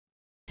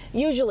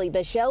Usually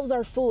the shelves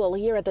are full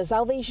here at the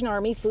Salvation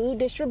Army Food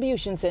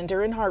Distribution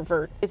Center in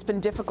Hartford. It's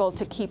been difficult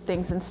to keep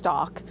things in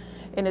stock,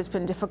 and it's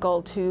been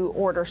difficult to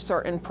order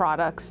certain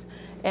products.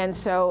 And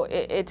so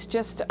it's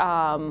just,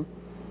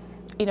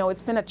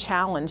 it's been a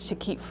challenge to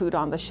keep food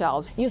on the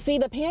shelves. You see,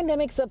 the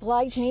pandemic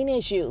supply chain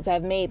issues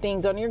have made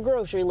things on your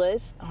grocery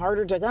list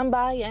harder to come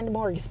by and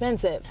more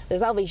expensive. The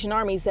Salvation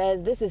Army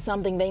says this is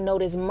something they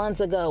noticed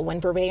months ago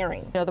when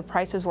preparing. The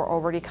prices were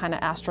already kind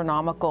of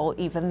astronomical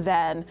even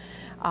then,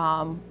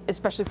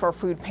 especially for a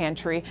food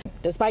pantry.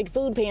 Despite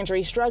food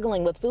pantries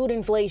struggling with food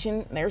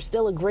inflation, there's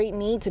still a great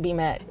need to be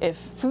met. If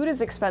food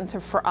is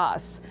expensive for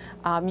us,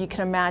 you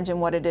can imagine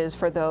what it is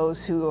for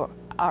those who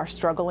are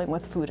struggling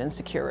with food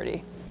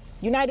insecurity.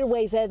 United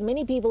Way says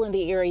many people in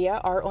the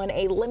area are on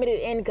a limited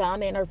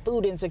income and are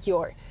food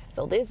insecure,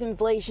 so this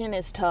inflation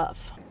is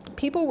tough.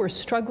 People were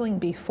struggling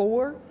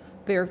before,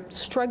 they're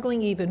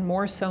struggling even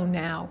more so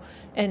now.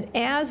 And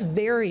as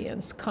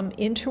variants come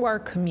into our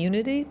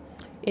community,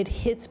 it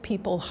hits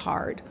people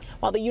hard.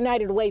 While the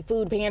United Way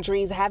food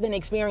pantries haven't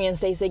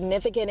experienced a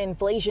significant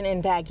inflation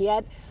impact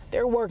yet,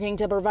 they're working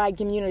to provide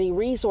community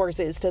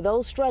resources to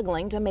those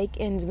struggling to make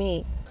ends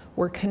meet.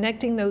 We're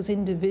connecting those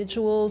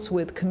individuals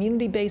with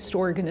community-based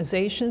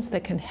organizations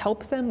that can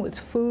help them with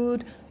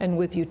food and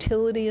with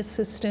utility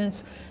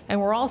assistance. And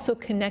we're also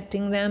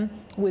connecting them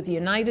with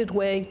United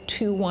Way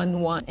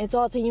 211. It's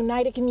all to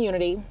unite a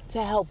community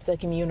to help the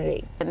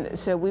community. And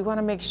so we want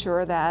to make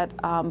sure that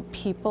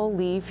people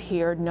leave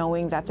here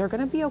knowing that they're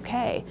going to be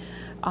okay.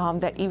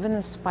 That even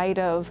in spite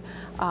of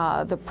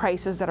the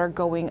prices that are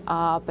going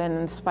up and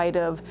in spite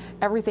of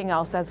everything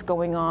else that's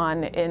going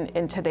on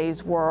in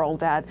today's world,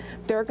 that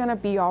they're going to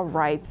be all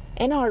right.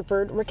 In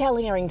Hartford, Raquel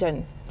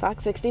Harrington,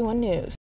 Fox 61 News.